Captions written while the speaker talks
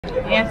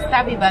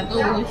Esta viva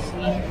doce,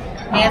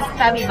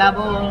 esta viva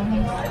bom.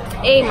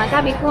 Ei, mas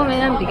sabe como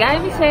é? Obrigada,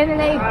 Vicente,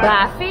 né?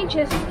 Bafete,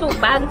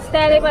 estupado,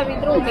 estéreo, pra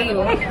vir dormir.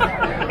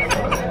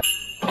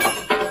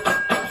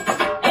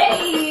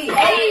 Ei,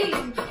 ei,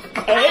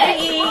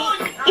 ei.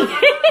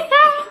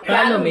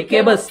 Pra não me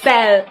quebrar.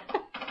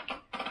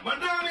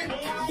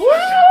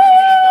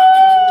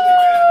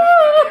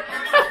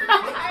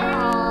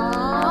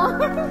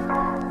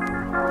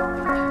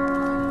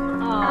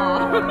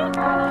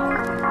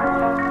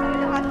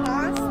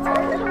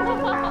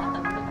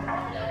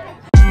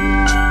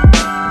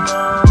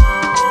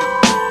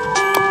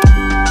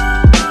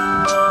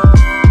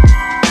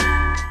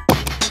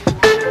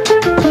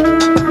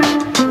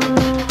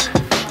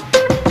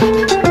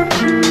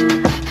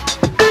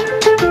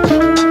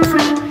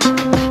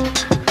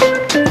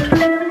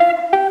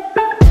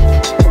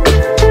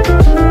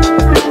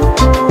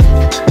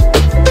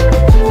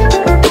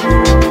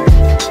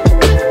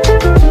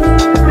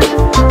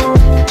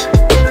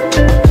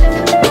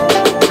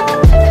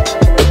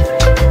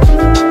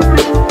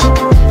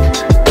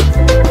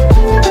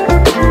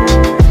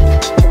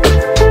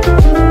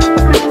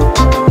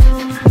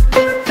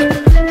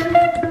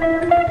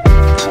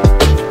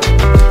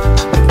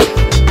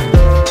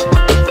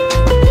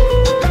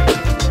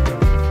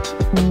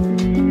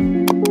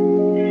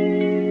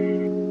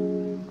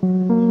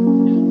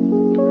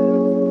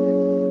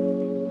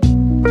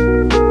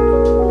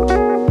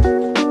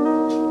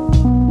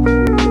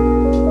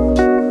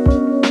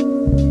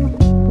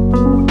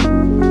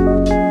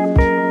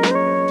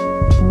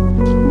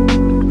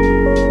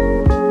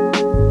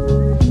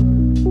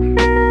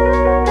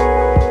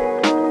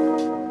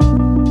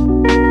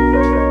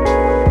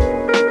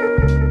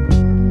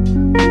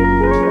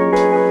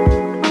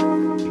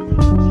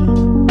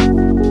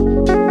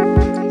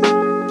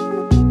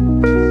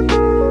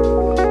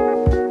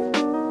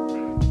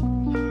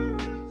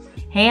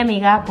 Hey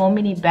amiga, bom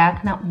bem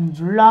back na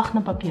vlog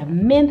na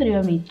Papiamento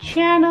Aruba meu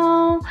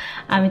channel.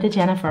 I'm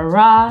Jennyfer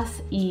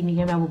Ross e me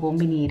chamo bom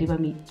bem Aruba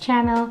meu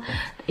channel.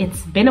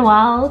 It's been a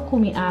while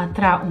que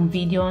tra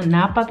vídeo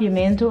na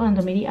Papiamento,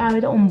 então me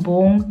avida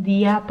bom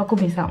dia para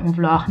começar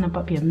vlog na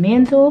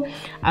Papiamento.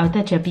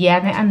 Avita já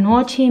viernes à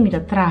noite, me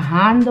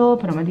trabalhando,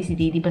 para me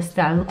decidir de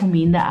bestar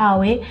comida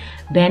awe.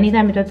 Bem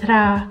da me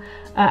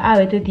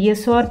avita dia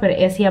só para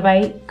esse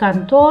vai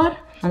cantor.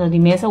 Então, de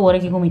mesa hora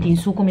que comi tem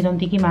suco, comi um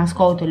tiki mais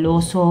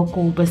cauteloso,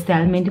 com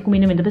bestelmente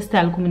comida, me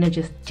bestel comida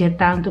já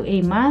tanto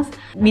e mais.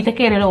 Me te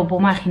querer lo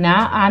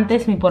imaginar,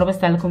 antes me por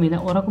bestel comida,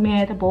 hora comi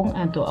é bom,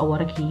 então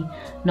agora aqui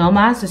não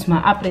mais, dus me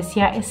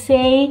apreciar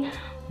esse,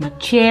 me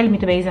chill, me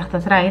te bezig te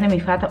trainen,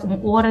 me falta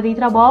hora de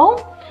trabalho.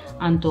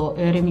 Então,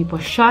 eu me por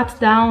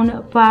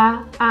shutdown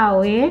para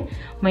awe,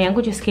 mas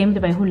eu já esquema de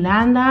bei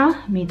Holanda,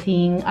 me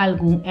tem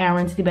algum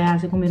errands de bei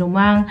fazer com meu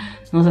irmão,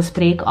 nós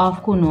spreek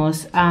af com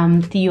nos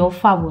tio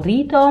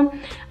favorito,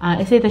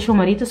 esse é o seu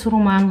marido, seu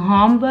irmão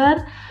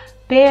Humber,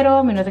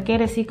 pero me não te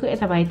quero dizer que é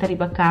também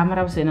a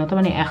câmera, você não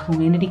também é echt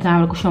de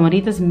câmera com seu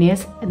marido,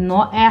 mas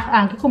não é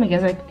anche como que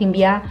é que tem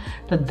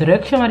te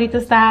druk seu marido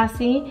está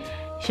assim.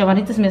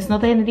 Chamaritas mesmo não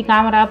tem de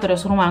câmera, pero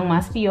os romang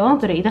mais pior,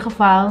 pero em ieder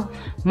geval,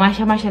 mais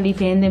ali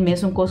vende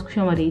mesmo coisas com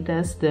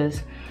chamaritas,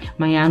 dus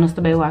amanhã nós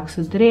também vamos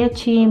o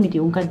direito, me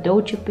deu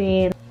cadeautje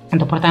para,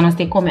 então portanto nós temos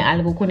que comer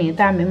algo com ele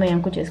também,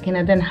 amanhã com a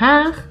esquina Den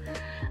Haag,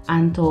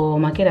 então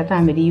mas quero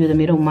também de ajuda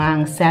meu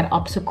romang set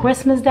up so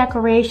Christmas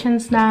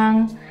decorations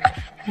lang,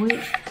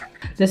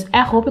 dus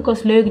echt hoop ik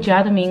als leuk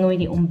ja domingo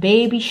met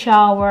baby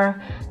shower.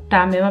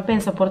 Também eu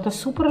penso porta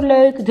super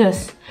leuk,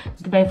 dus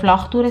bij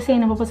vlogtoeren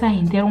zijn we pas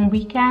een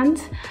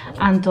weekend.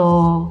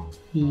 Então,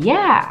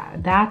 yeah,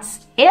 that's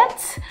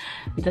it.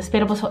 Ik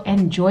espero que você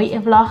enjoy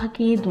a vlog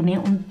aqui,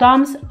 doe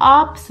thumbs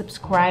up,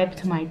 subscribe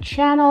to my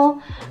channel.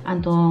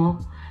 Então,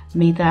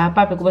 meta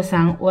papi ko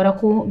basang ora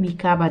ko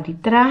mikaba di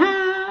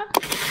traha.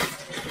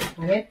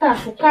 Meta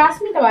ko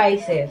kas mi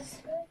devices.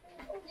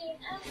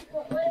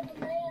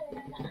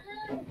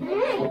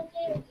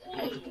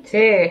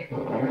 Sí.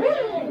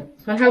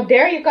 So how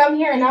dare you come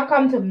here and not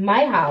come to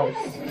my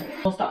house?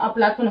 Als de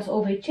upload van ons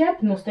OV-chip,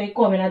 dan sta je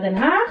komen naar Den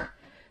Haag.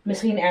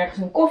 Misschien ergens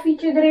een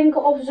koffietje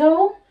drinken of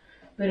zo.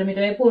 Pero me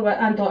doy por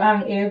aantal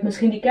aan,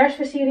 misschien die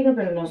kerstversieringen,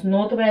 pero nos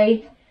no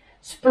bij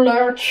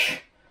splurge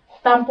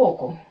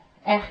tampoco.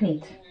 Echt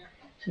niet.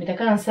 Dus met de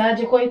kansa,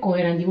 je kon je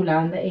koeien aan die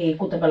Hollanda en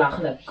goed te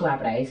belachelijk qua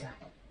prijzen.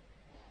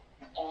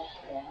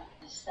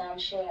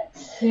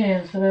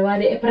 Sim, so we waren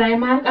de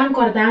Primark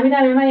ancordami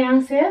da minha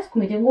mãe ses,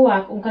 como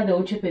tem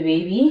cadeautje para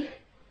baby.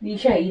 Die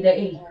Shaida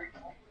e.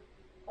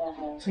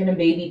 Misschien een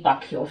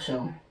babypakje of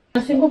zo.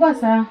 Assim que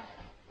passa.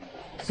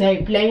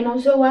 Sei plain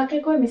of zo wak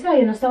ik hoor, me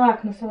sai, não está wak.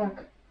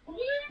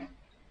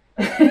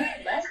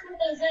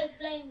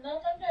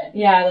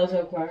 Ja, dat is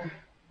ook waar.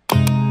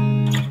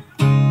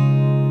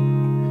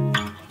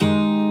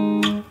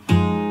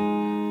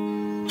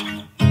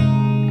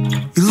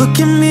 You look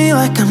at me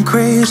like I'm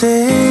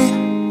crazy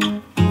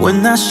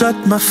when I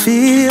shut my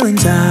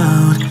feelings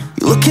out.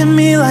 You look at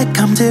me like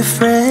I'm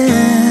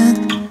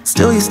different.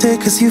 Still you stay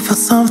cause you feel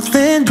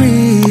something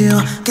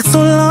real. Get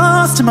so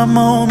lost in my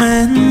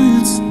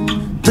moments.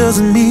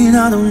 Doesn't mean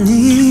I don't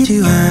need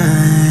you.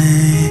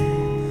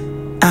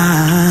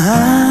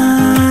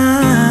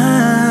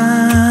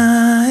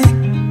 I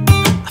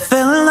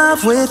fell in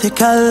love with your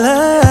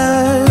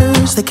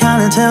colors. They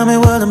kinda tell me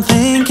what I'm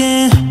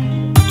thinking.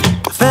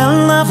 I fell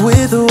in love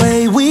with the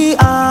way we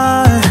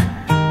are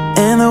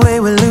and the way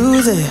we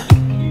lose it.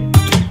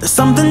 There's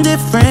something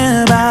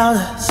different about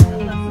us,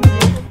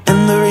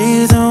 and the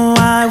reason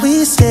why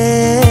we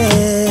stay.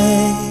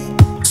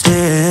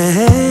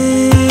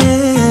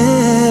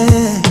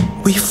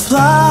 We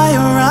fly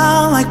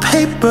around like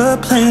paper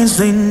planes.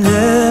 They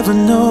never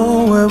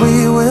know where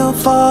we will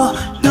fall.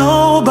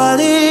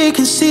 Nobody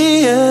can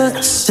see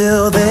us,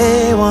 still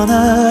they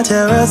wanna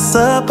tear us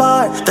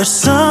apart. There's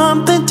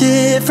something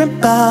different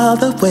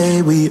about the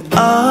way we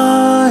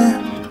are.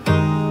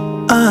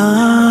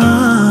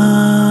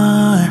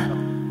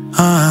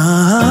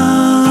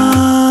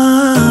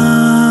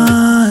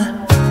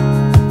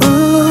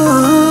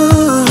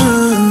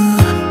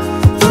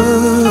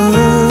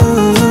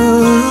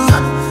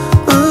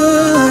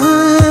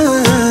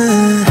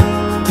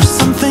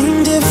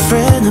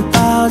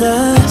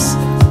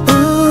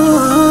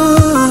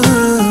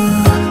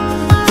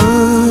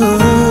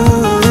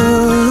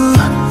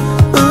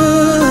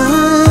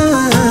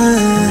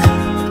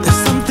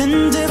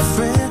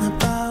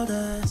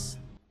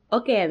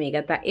 Ok,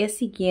 amiga, tá é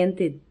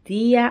seguinte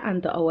dia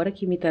ando agora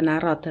que me tá na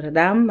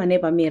Rotterdam, mas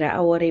para mira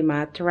agora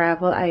ma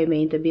travel aí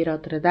me inte bi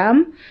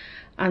Rotterdam.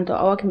 Ando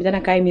agora que me tá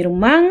na kai mi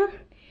rumang.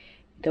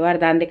 Então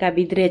guardando que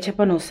bi direita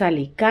para nos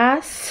sair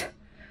cas.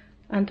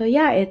 Ando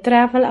ja, é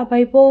travel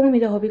apai bom, me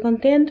tá hobby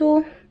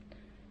contento.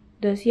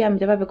 Dus ja, me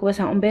tá para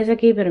começar vez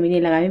aqui, pero me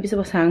nem lá me bisa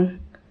pasang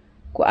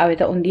ko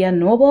aveta dia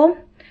novo.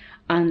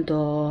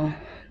 Ando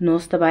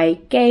nos tá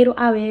vai queiro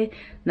ave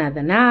na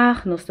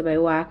danach, nos tá vai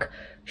wak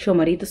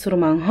Chomarita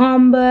surmang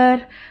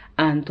hamber,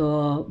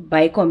 anto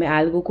vai comer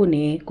algo com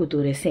ne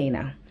cultura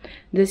cena.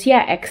 Dus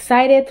ja,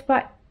 excited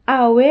pa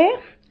awe,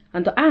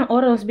 anto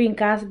oras bem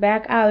cas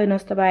back awe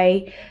nós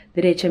também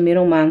direito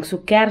mirumang su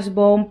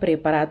kerstboom,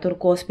 preparator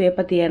cospe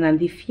pa ter na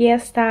di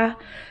fiesta.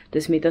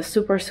 Dus me tá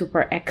super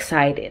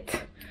excited.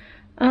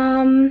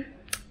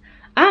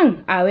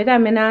 Awe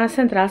também na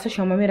central se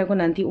chama mira com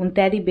nanti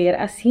teddy bear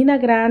assim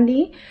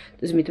grande.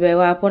 Dus me vai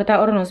a porta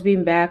ora nós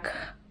bem back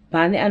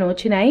bande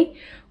anoche nai.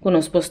 Kon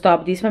ons pas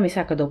stop dis maar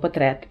misa cadeau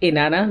patret. En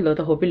Nana,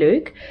 later hoop je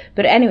leuk.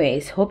 But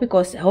anyways, hoop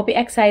je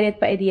excited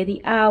pa idea di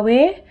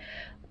awe.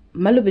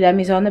 Malu bida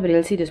mi zona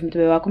brilsi, dus met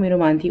bewa kom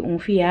romanti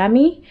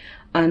fiami.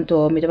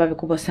 Anto met ba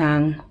ko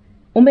basang.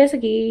 Bes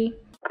aqui.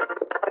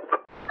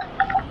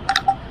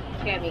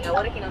 Okay, amiga,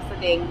 agora que nós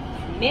tem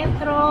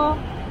metro,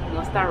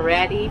 nós tá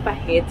ready pa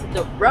hit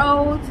the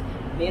road.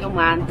 Meu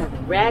man tá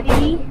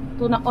ready.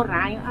 Tu na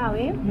horário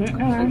awe.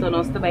 Anto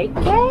nós tá vai.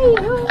 Dame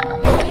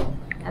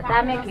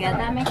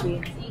aqui.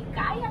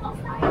 Kaya ta.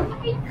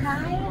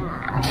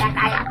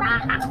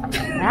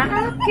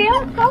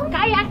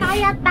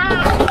 Kaya ta.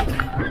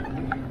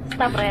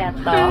 Está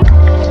preto.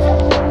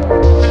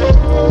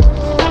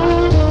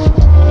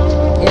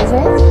 Is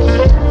it?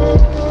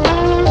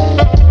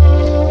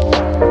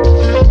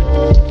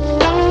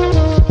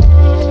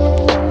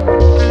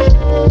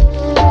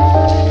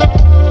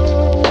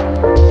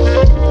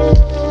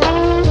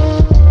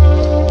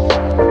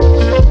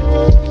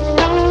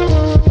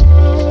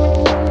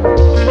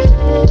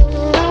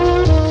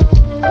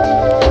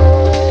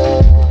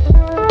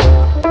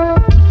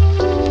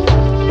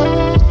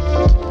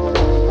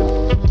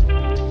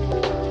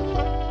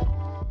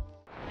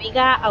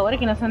 Agora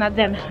que nós estamos na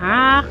Den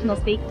Haag, nós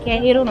temos que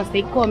ir, nós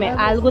temos que comer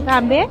algo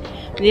também.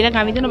 Direi que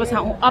a gente vai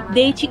passar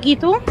update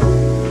chiquito.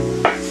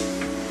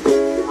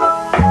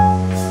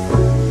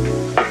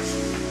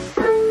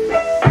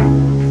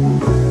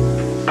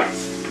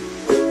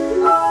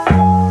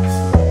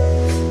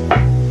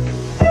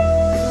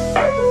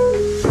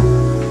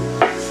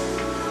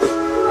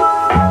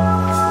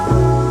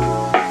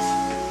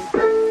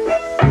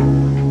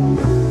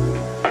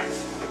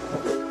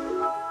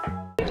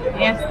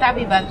 Esta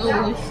viva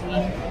Lucy,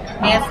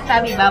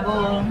 esta viva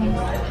bom,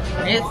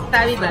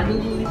 esta viva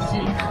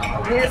Lucy,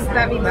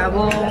 esta viva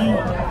bom.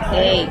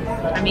 Ei,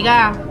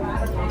 amiga,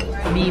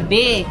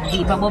 bebê,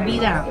 viva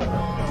bobida.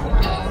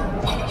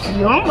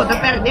 Não, vou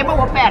perder,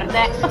 vou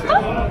perder.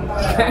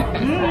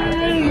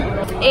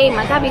 Ei,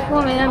 mas sabe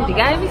como é? Não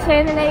diga me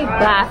sendo aí,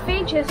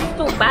 bafe, Jesus,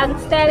 tu bang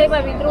stele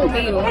para vir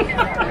drogio.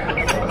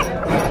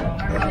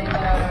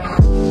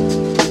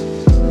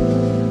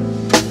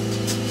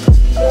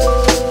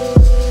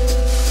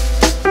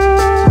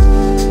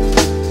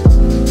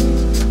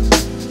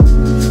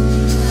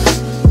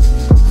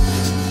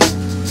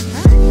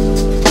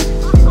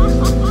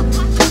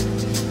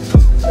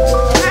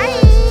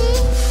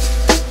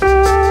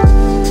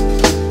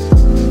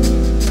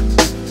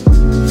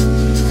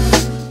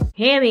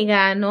 Hey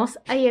amiga, nós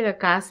aí a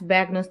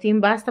cashback, nós temos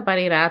basta para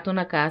ir ato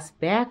na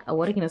cashback.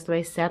 Agora que nós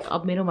vamos set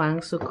up meu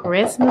mang so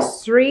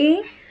Christmas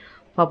tree,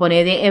 para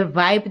poner a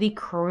vibe de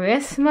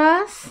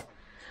Christmas.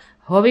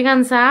 Hobby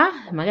kansa,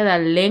 maganda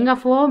lenga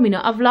fo, mino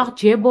a vlog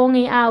je bom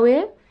e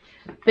awe.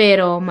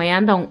 Pero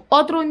mayanda um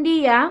outro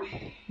dia.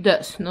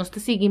 Dus, nós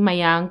te seguimos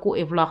amanhã com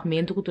o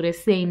vlogmento que tu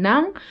recém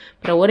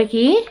para agora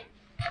aqui.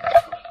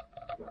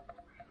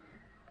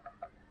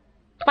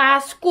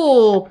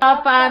 Páscoa!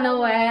 Papai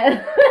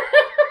Noel!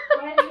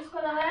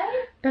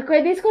 Tá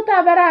com disco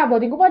tá brabo,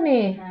 digo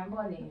boni.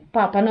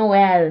 Papai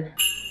Noel.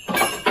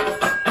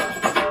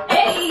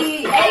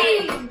 Ei,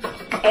 ei,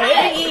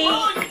 ei.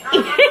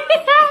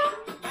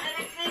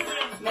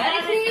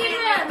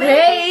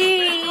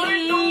 Ei!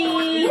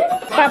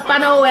 Papai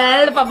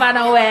Noel, Papai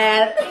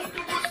Noel.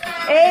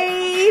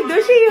 Ei,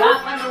 do Chiu.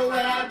 Papai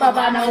Noel,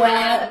 Papai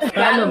Noel.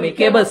 Pra não me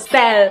quebrar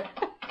style.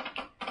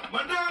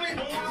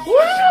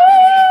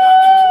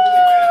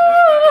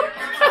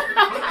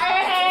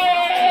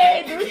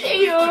 Hey, do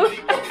Chiu.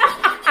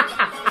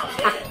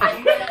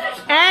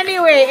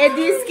 Anyway, é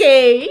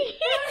disque.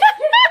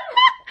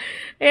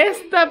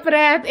 Esta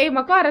preta. Ei,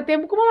 mas cara,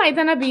 tempo como vai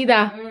estar na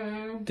vida.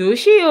 Do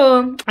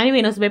Chiu.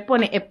 Anyway, nós vamos pôr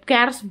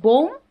kers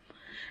bom.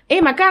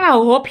 Ei, mas cara,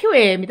 eu hoop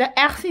je, me tá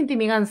echt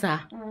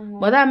intimidança.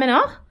 Bota me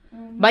não?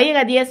 Vai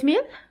chegar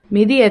 10.000?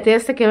 Me dia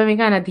testa que vai me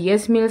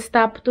 10.000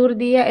 stap por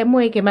dia é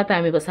muito que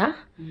matar me você?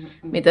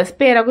 Me tá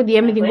espera que o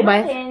dia me digo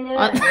vai.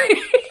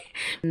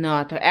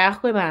 Não, tá erg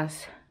com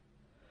mais.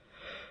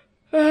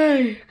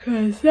 Ai,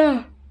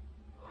 cansa.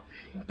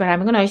 Para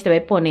mim que nós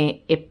também pôr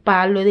é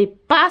palo de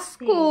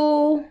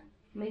Páscoa.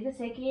 Mas eu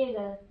sei que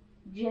chega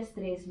dias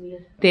 3.000.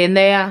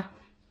 Entendeu?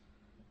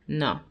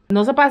 Não.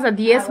 Não se passa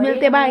 10.000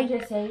 te vai.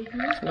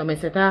 Não, mas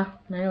você tá.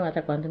 Não,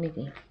 até quanto me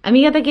tem.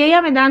 Amiga, tá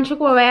que me dá um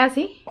chocolate vai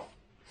assim?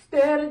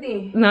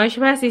 Sturdy. Não, isso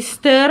vai assim,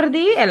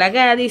 sturdy. Ela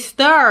quer de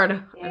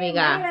stirred,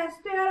 amiga.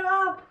 Stir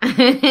up.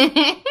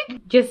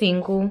 De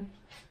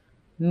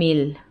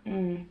 5.000.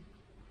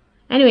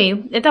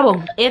 Anyway, tá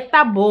bom.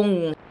 Tá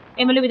bom.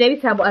 Eu me olvidei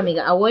de saber,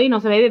 amiga. Hoje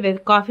nós vamos beber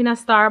coffee na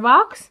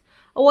Starbucks.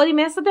 Hoje,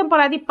 nessa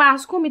temporada de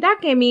Páscoa, me dá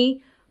que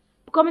me...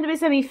 Como eu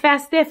disse, mi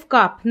festive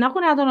cup. Não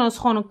conheço nós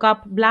com um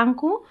cup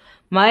branco,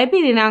 mas eu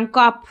pedi um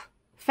cup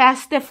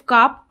festive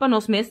cup para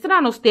nós mestrar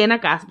nós ter na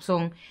casa.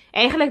 So,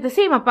 eigenlijk de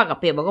same paga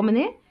peba, como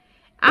né?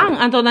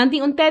 Então dan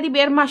tem teddy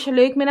bear mais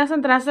leuk met nessa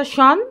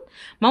transação.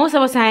 Mas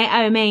você vai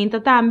a mim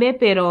também,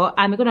 pero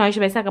a mim que nós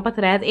vai sacar para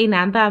trás e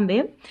não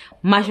também.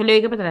 Mais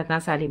leuk para trás na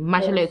sala.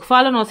 Mais leuk.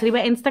 Follow nós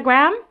riba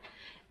Instagram.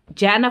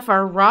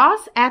 Jennyfer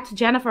Ross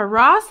 @Jennyfer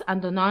Ross.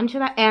 Então não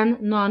será n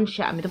não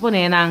será. Me tô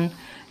ponendo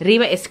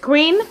riba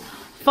screen.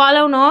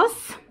 Follow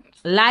nos,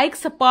 like,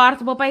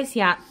 support bo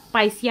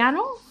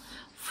paisiano,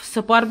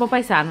 support bo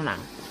paisano na.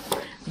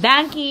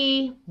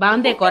 Danke,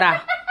 bang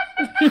decorar.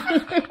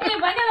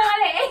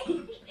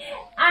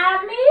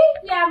 Ami,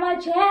 llama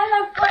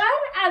Jennifer,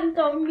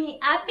 Antomi,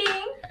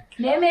 Abing,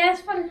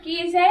 Nemes por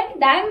 15,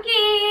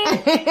 danke.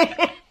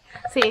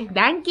 Sim,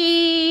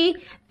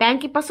 danke.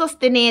 Danke para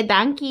sostener,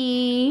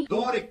 danke.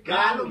 Tô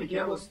recado, me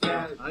quer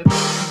mostrar.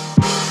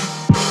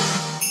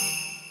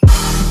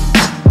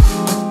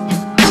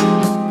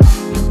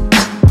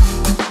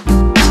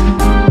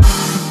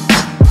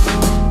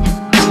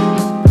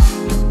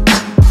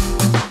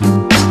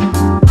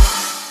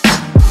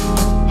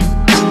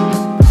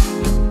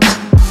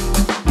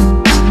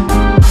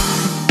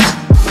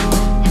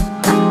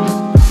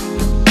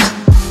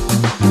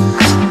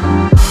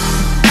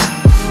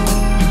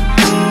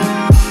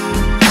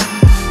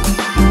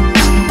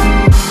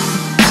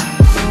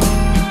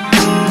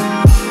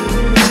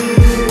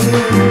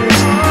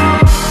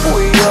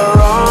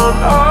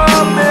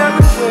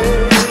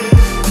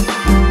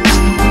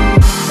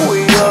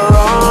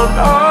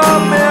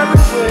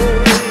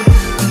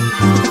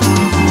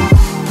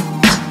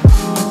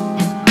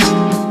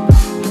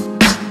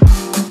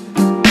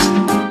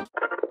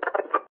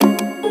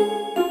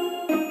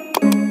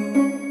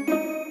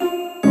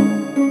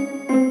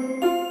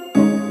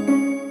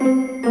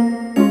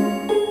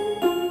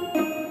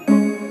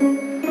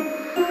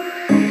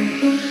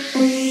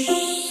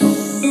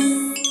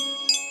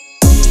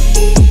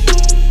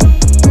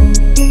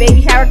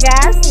 Baby shower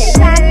guest. Hey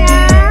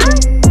Tanya.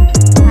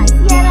 Hi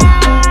Sierra.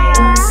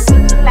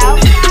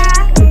 Claudia.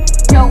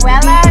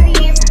 Joella.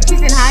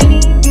 She's in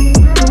Heidi.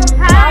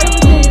 Hi.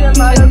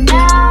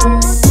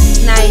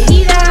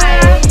 Naida.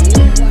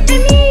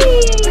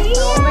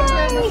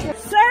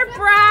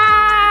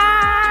 Surprise.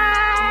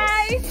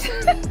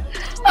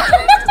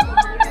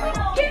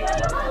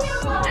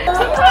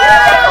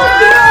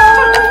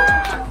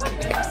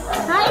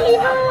 Hi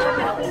Eva.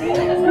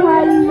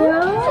 Hello.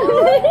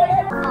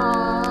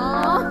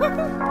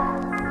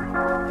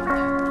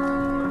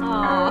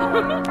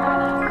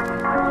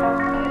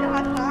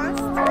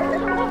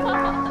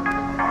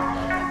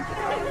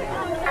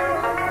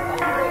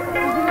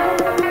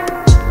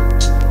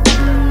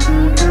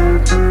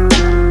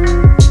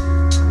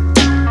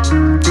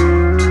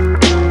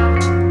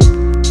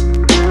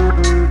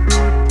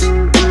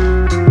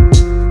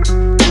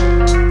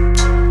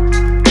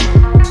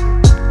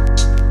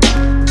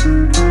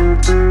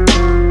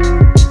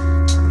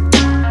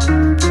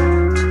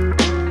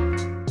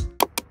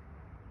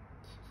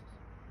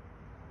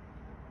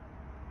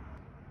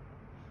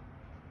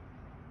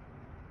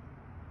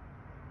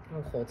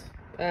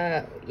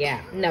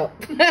 Yeah, no.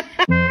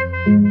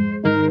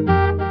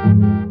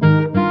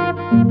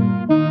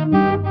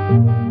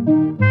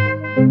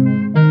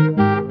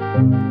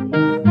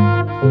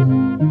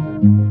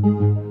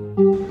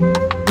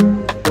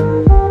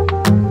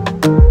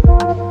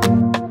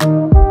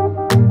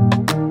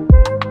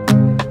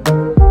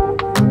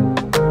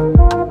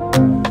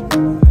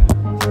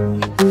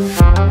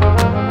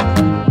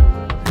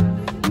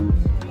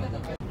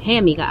 Hey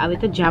amiga,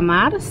 ahorita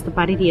llamar,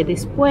 para dia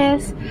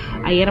después.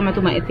 Ayer me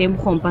tomé el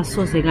tiempo con para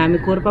sosegar mi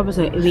cuerpo, pues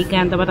el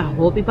weekend estaba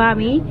hobby para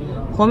mí.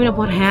 Hobby no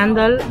por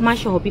handle,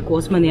 mas hobby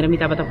cos manera me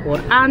estaba por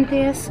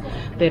antes.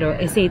 Pero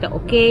esse está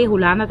ok,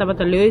 Holanda estaba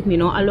leuk, me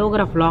no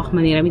alogra vlog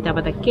manera me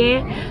estaba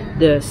que.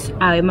 Dus,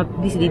 awe me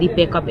decidi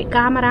pick up a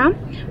camera.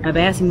 Maar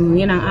bij als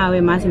me nang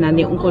awe mas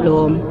inande un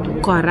color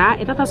cora,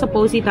 eta tá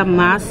supposed estar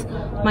mais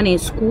mané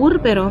escuro,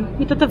 pero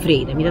me tá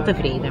tevreden,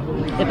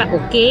 Está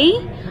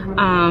ok.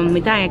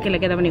 Me tá aquela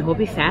que estava no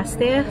hobby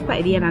festive, para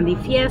dia na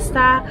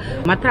fiesta.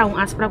 Mas tra um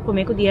afspraak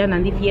comigo dia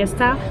na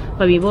fiesta,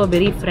 para mim vou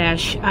very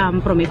fresh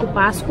para mim com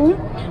Páscoa.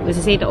 Dus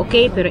ze zei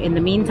oké, pero in the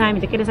meantime,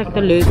 ik denk dat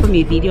het leuk voor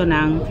mijn video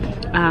nang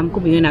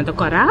comigo na to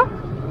kora.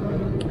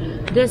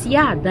 Dus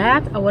ja,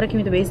 dat. Agora que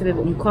me tô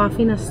bebendo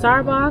coffee na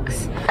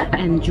Starbucks.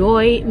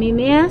 Enjoy me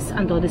mes.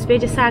 Então depois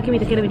de sair, me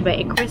tô querendo ir para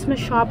a Christmas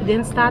shop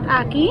dentro staat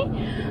aqui.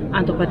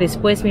 Então para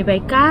depois me vai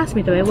casa,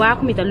 me tô vai lá,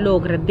 me tô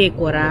logra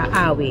decorar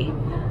awe.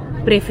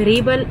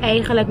 Preferível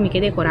eigenlijk me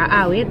quede decorar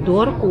awe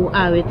door o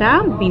awe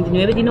tá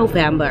 29 de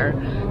novembro.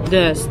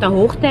 Dus tá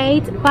hoog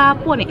tijd para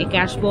pôr a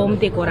kerstboom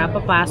decorar para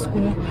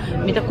Páscoa.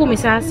 Me tá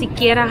começar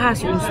sequer a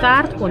fazer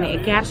start com a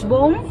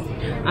kerstboom.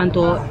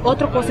 Então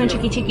outra coisa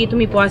chiquito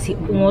me pode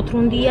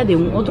outro dia de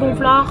outro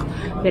vlog.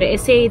 Pero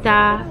esse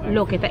tá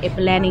lo que tá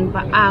planning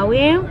para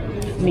awe.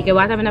 Me que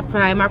bota na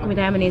Primark, me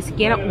tá nem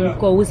sequer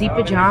cozy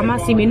pijama.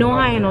 Se me não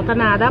há nota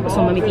nada,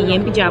 só me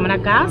tem pijama na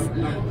casa.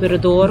 Pero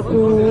door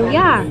ku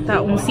ja,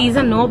 tá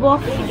season novo.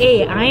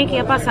 E aí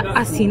que passa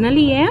assim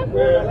ali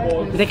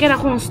de que era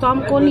com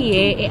storm com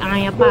ali e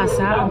aí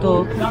passa.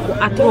 Então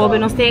a trobe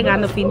não está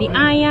chegando fim de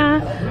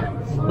aia.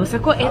 Você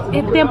co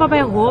é tempo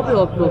para roupa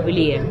ou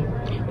probably.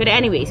 But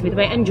anyways, me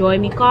vai enjoy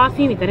my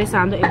coffee, me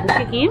interessando e book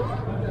aqui.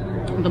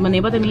 Então me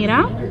bota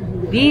mira.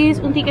 Bis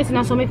ticket se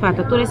não só me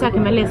falta, toda essa que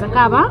me lesa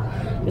acaba.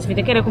 Dus me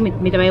quero comer,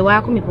 me vai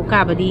lá comer por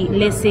cabo de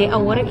lese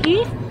agora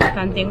aqui.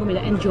 Então tenho me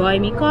enjoy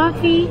my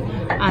coffee.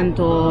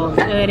 Então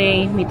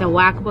me tá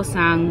wak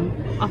bosang,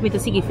 of me tá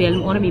seguir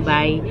film, ora me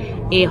vai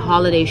e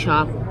holiday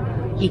shop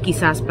e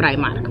quizás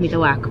Primark, me tá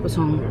wak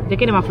bosang. De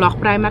que uma vlog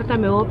Primark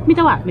também, me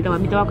tá wak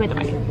com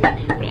também.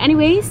 But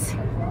anyways,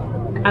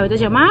 ahorita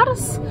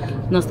chamars,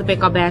 nós te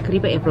pick up back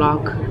riba e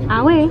vlog.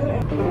 Awe.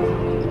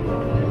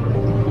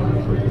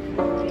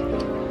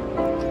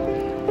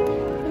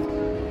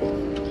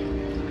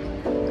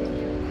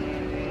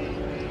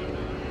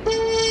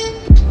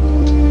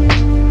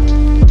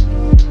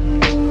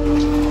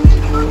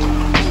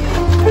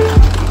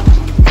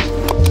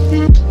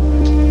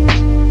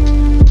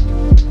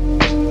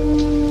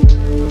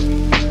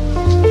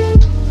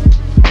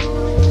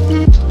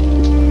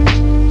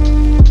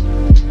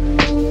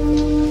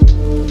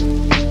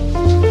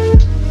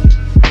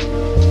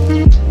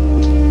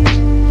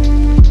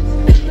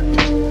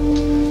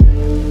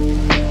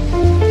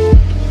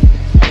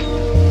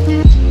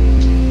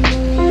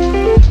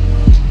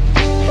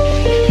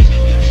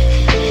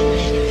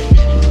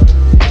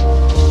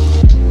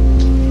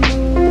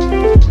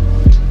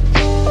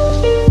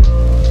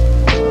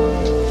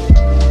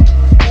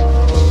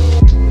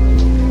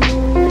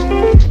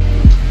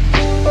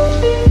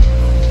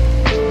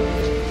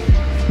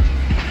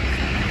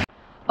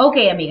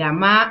 Ok amiga,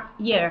 maar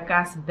hier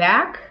is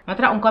back. Maar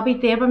tra kopje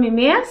thee para mim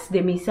mes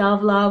de mi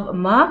self love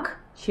mug.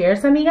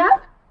 Cheers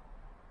amiga.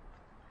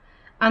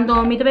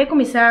 Então me também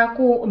começar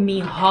com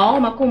mi haul,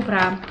 mas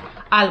comprar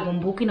algum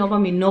boek novo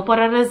me não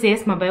para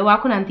resist, maar bij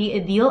waku nanti a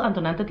deal,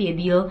 então nanti a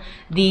deal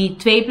de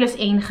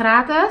 2+1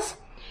 gratis.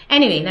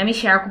 Anyway, na mi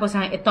share ko basta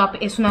a top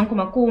is nang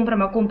kuma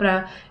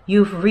compra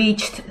You've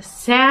Reached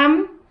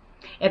Sam.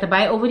 Et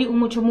bij over die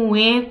umucho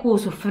moe ko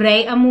so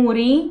vrij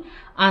amuri.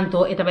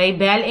 Anto eta bij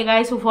bel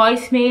egay so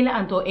voicemail,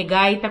 anto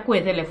egay ta ko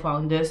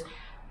telefoon. Dus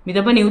me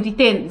da baniu di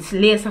ten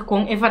lezen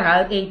kong e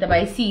verhaal eta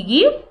bij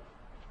sigi.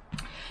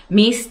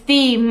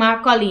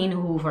 Mistima Colleen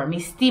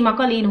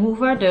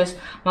Hoover, dus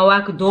maar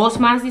welke 2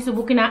 maanden die ze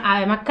boeken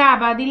na maar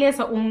kaba die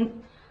lezen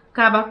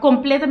kaba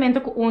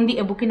completamente com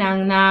die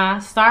boeken na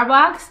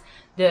Starbucks.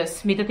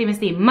 Dus met dat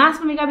is mas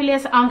para mim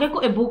lezen anche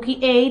com boeken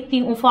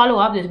tem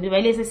follow up, dus me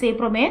vai lezen se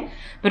promet.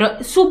 Pero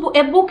supo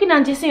boeken na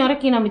de senhora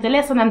que não me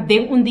lezen dan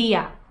den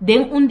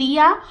un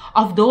dia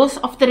of 2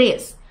 of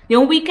 3. De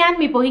un weekend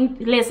me pode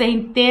lezen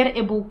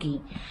inteiro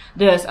boeken.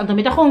 Dus então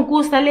me tá gewoon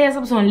custa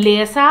lezen, zo'n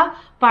lezen.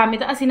 Para mim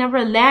assim na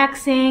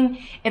relaxing,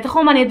 é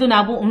como maneira de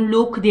dar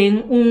look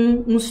de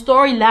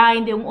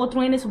storyline de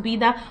outro em sua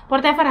vida,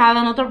 pode ter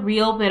verhalen not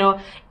real, pero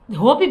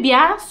hope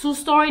bia sua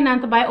story não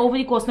vai over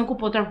die kosten com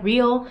outra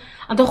real,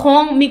 então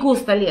gewoon me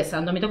gusta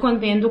lezen, então me tô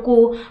contento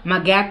com ma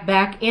get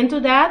back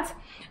into that,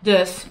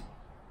 dus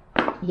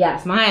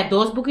Yes, maar hij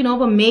dos boeken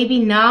over maybe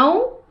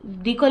now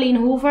die Colleen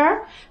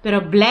Hoover.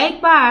 Pero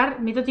blijkbaar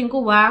mito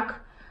tinko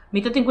wak,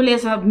 mito tinko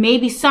lezen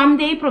maybe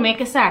someday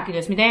promeke saki.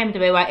 Dus mito mito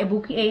bij wa e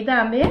boeki e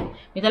tambe.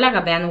 Mito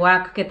laga ben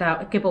wak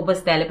que po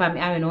bestellen pa mi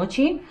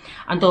amenochi.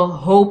 Anto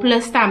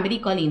hopeless tambe die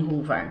Colleen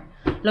Hoover.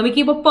 Lo mi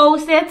kipo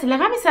post it.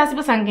 Laga mi sasi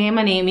pa sange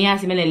mane mi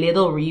asi mele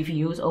little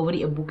reviews over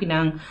die e boeki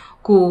nang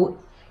ku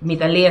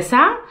mita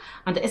lesa.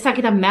 Anto esa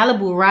kita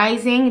Malibu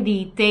Rising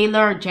die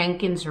Taylor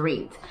Jenkins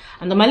Reid.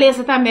 Anto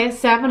malesa tambe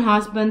Seven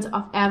Husbands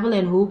of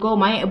Evelyn Hugo.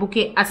 Maya e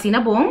boeki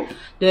asina bong.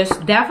 Dus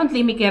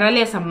definitely mi kera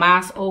lesa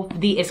mas of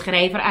die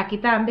schrijver aki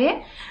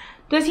tambe.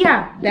 Dus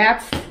ja,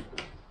 that's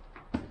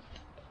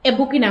e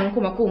boeki nang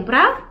kuma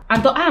compra.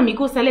 Anto mi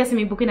kusta lesa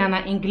mi boeki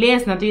na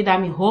inglês. Natuurlijk da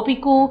mi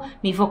hopiku,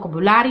 mi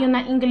vocabulario na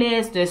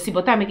inglês. Dus si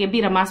bota mi ke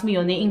bira mas mi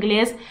ne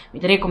inglês, mi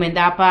te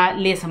recomenda pa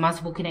lesa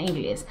mas boeki na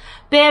inglês.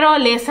 Pero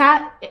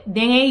lesa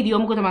dengue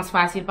idioma ko ta mas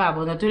fácil pa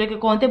bo. Natuurlijk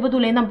konte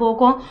bedoelen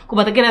tampoco, ko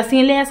bata kera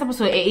sin lesa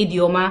so e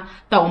idioma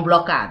ta un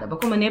bloccada. Ba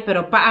como ne,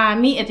 pero pa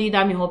mi etu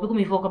da mi hopiku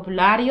mi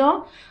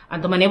vocabulario.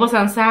 Anto manebo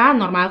sansa,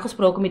 normaal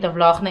gesproken met de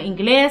vlog naar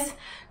Engels.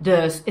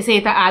 Dus is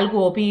het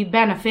algo opi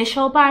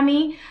beneficial pa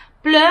mi.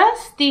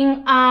 Plus,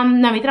 ting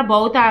na mi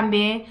trabalho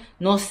também,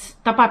 nós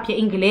tá papia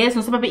inglês,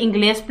 nós tá papia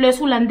inglês plus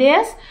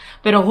holandês,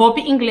 pero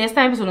hopi inglês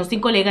também, so nós tem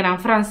colega na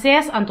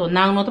francês, anto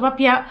nang nós tá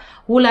papia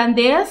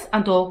holandês,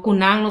 anto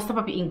kunang nós tá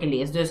papia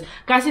inglês. Dus,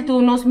 kasi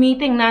tu nós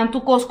meeting na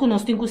tu cosco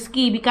nós tem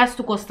kuskibi, kasi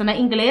tu costa na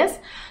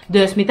inglês.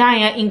 Dus, mi tá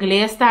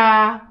inglês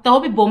tá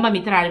hopi bomba mi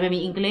trabalho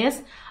mi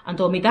inglês,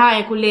 anto mi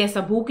tá ku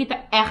lesa boeki tá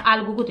echt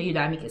algo que tu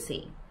ajudar mi que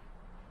sei.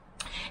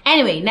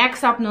 Anyway,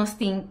 next up nós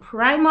tem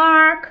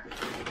Primark.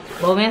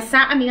 Vou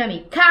começar amiga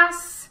mi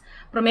cas.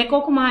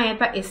 Prometo que maar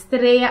esta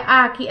estreia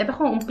aqui. Esta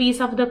gewoon een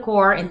piece of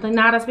decor. En não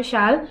nada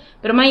special.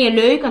 Pero maar je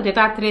leuk. Want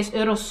esta 3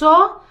 euro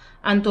só.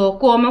 Então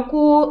como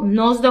que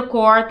nos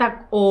decor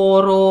tá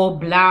ouro,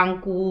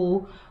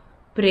 branco,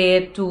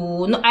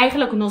 preto. No,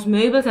 eigenlijk nos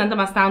meubels zijn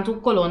maar staan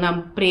toe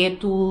colonna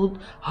preto,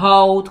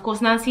 hout,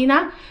 coisa assim.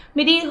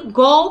 Met die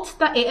gold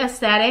tá é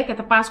aesthetic.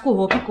 Esta pas com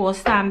roupa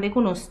costa também com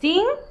nos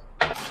ting.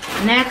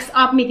 Next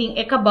up meeting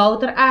eka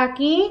bouter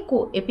aqui,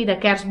 com epi da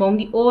kerstboom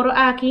die ouro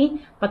aqui.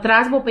 Para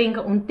trás vou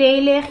penka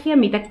theelichtje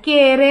met de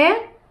kere.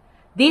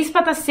 Deze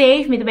para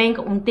safe met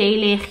penka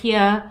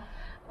theelichtje,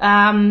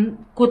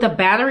 com de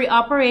battery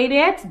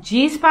operated.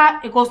 Gispa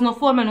ik was nog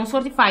voor met een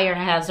soort fire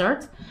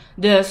hazard.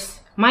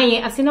 Dus, maar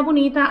je assim na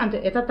bonita,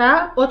 en esta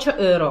tá 8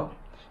 euro.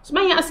 Dus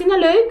maar je assim na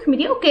leuk, met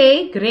die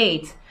oké,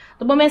 great.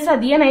 De momento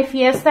dia na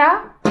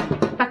fiesta,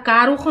 tá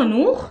caro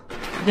genoeg.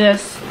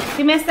 Dus,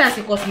 die mensen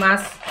assim kost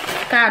mas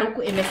caro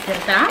com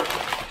emesterta.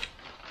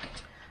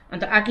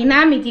 Então aqui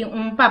na me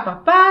tem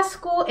papa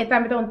pasco e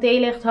também tem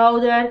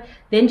theelichthouder.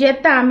 Dan je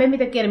também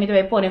met keer met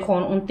wij ponen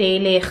gewoon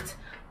theelicht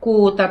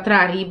com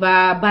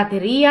tatrariba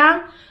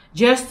bateria.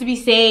 Just to be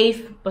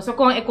safe. Paso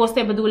con e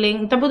koste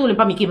bedoeling, ta bedoeling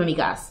pa miki pa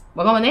migas.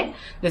 Baga né?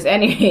 Dus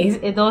anyways,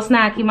 etos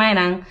na aqui mais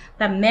nang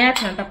ta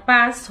met nang ta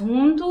pas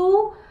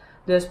junto.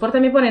 Dus por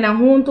também ponen nang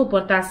junto,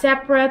 por ta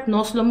separate,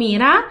 nos lo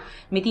mira.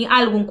 Me tem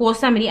algum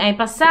coisa me aí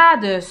passar,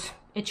 dus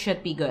it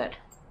should be good.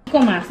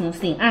 Como mais nós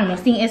tem?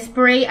 Nós tem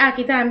spray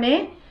aqui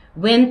também.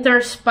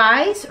 Winter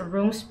Spice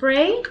Room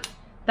Spray.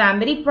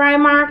 Também de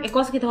Primark. E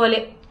coisa que tu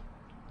olha.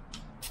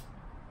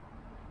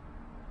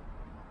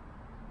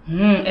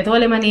 Ito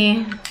olha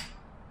mani.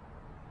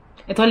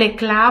 Ito olha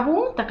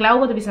clavo. Tá clavo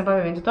quando bisa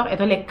papiamento toch?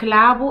 Ito olha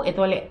clavo.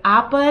 Ito olha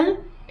apple.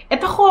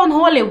 Ito gewoon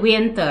olha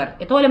winter.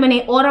 Ito olha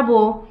mani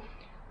orabo.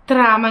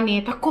 Tra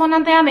mani. Ta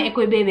konan tayo me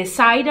eko bebe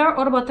cider.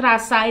 Orabo tra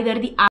cider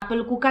di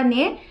apple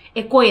kukane.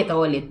 E coisa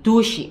olha,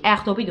 douche,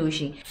 echt op je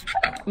douche.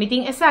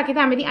 Meting essa aqui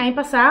tá, meting aí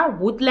passar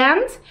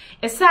Woodland.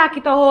 Essa aqui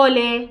tá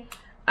olha,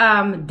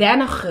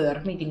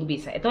 dennengeur, meting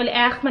bisa. Het olha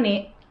echt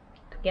mane.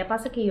 Quer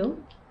passa aqui yo?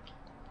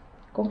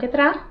 Com que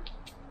tra?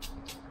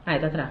 Aí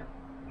tá tra.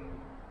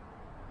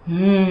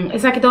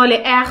 Essa aqui tá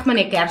olha echt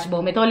mane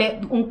kerstboom. Het olha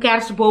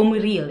kerstboom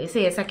real.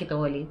 Essa aqui tá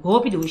olha,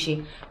 op je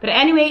douche. Pero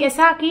anyway,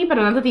 essa aqui,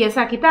 pero não tem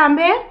essa aqui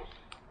também.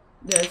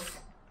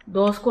 Dus,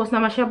 duas coisas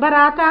na mais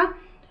barata.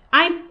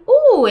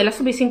 Ela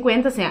subiu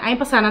 50 cent. Aí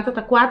passar nata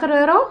tá 4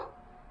 euro.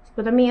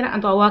 Se mira,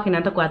 então aqui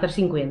nata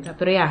 4,50.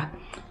 Pero ja,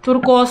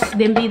 turcos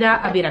de vida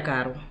a bira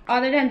caro.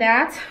 Other than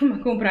that, maar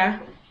comprar.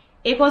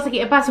 Ik was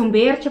aqui, pas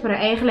beertje, pero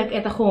eigenlijk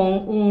het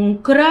gewoon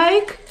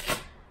kruik.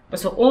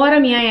 Pas ora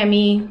minha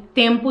mi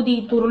tempo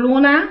de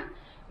turluna.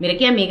 Mira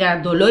aqui amiga,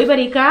 doloi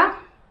barica.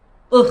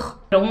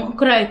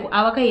 Kruik,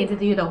 awa kayente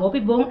te yuda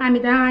hopi bom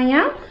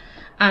amidanya.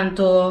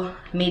 Anto,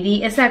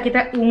 medi essa aqui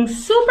tá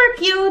super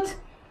cute.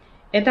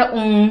 Esta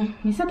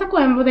misa tá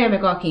com wat heb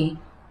ik aqui?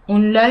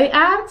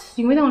 Luiaard.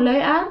 Zie je dan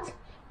luiaard?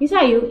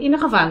 Misa in ieder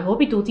geval,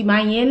 hoop je tot die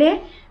manjele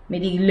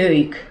met die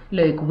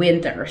leuk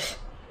winters.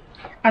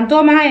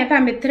 Então, mas tá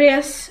met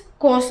 3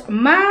 cos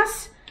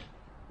mas.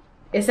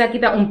 Essa aqui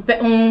tá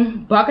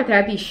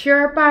bucket die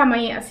Sherpa,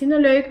 mas assim não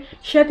leuk.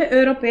 7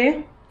 euro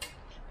pe.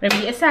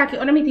 Para essa aqui,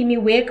 ora me tem mi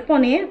week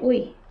pone.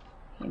 Ui.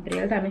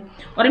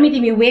 Ora me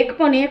tem mi week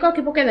pone,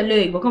 que porque é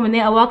leuk. Como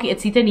né, a walkie, het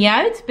ziet er niet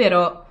uit,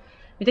 pero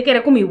Ik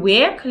quero comer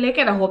week,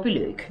 lekker dat hoop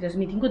leuk. Dus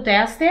ik denk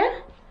testen.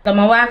 Dan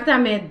maak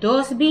ik met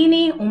 2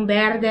 bini, un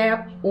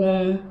verde,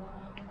 un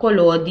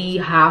color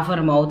di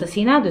havermout,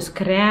 assim, dus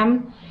crème.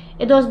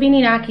 E 2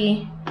 bini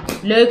aqui.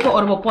 Leuke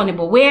orbo pone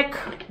bo week.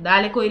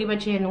 Dale ko iri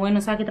bache,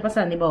 não sabe o que tá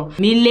passando, bo.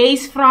 Mi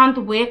lace front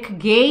week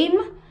game.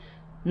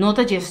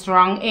 Nota de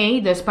strong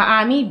A, dus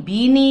para mim,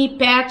 bini,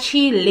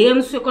 patchy,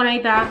 lenço,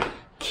 conaita.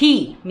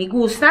 Que me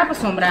gusta para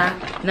sombra.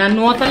 Na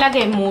nota lá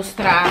que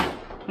mostra.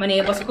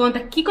 Maneira você conta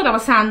o que está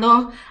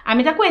passando. A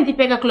mim tá quente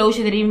pega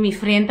close de minha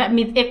frente,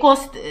 me é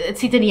cost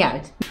ziet er niet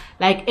uit.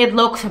 Like it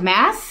looks a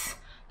mess.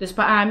 Dus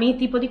para mim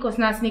tipo de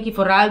coisa assim que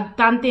vooral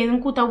tanto em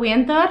kuta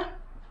winter,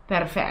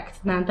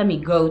 perfect. Nanta me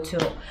go to.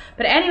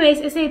 But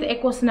anyways, esse é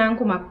coisa não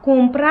como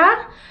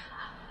comprar.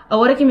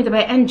 Agora que me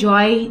também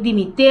enjoy de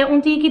me ter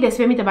tiki,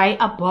 depois me também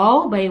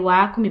abou, bij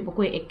waar kom je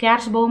pouco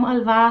kerstboom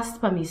alvast,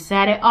 para me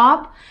set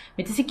up.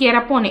 Me te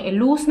sequer pone a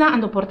luz na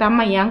ando portar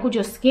manhã com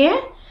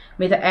joske.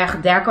 Me te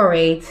echt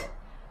decorate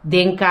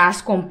den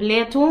cas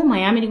completo.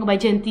 Manhã me digo bij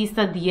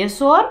dentista 10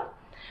 horas.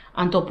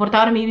 Ando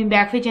portar me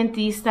back voor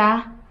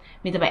dentista.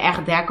 Me te bij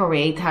echt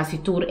decorate. Has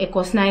je tour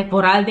ecosnaik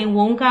vooral den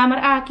woonkamer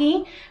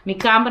aqui. Mijn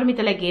kamer me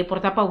te leggen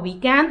portar para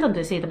weekend.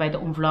 Ando zitten bij de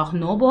vlog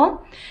nobo.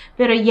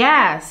 Pero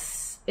yes.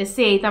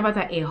 Esse estava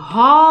a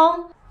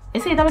haul.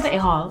 Esse estava a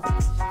haul.